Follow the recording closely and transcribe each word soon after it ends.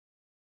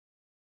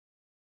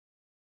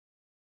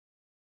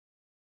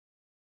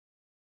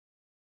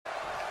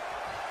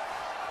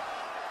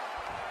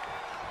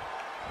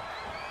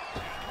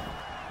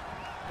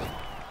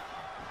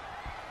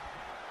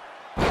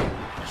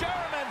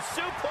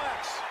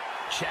suplex.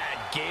 Chad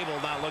Gable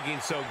not looking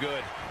so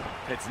good.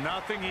 It's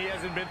nothing he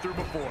hasn't been through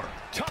before.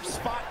 Tough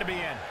spot to be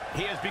in.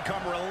 He has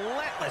become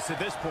relentless at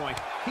this point.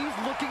 He's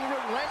looking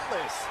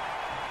relentless.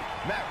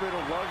 Matt Riddle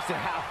loves to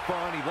have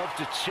fun. He loves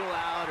to chill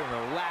out and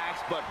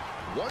relax. But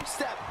once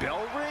that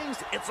bell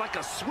rings, it's like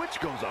a switch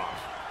goes off.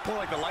 More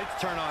like the lights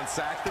turn on,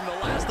 Saxton. The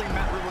last thing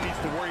Matt Riddle needs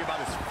to worry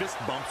about is fist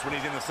bumps when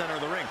he's in the center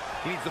of the ring.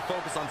 He needs to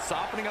focus on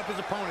softening up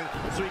his opponent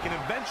so he can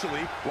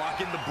eventually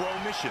lock in the bro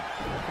mission.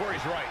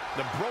 Corey's right.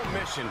 The bro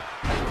mission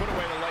has put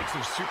away the likes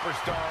of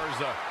superstars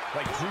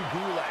like Drew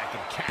Gulak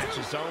and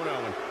Cassius Ohno.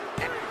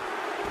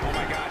 Oh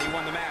my God, he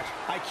won the match.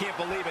 I can't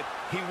believe it.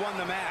 He won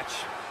the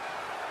match.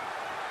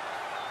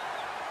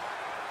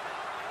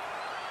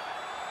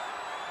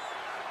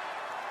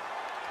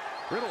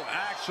 Riddle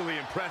actually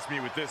impressed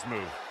me with this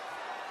move.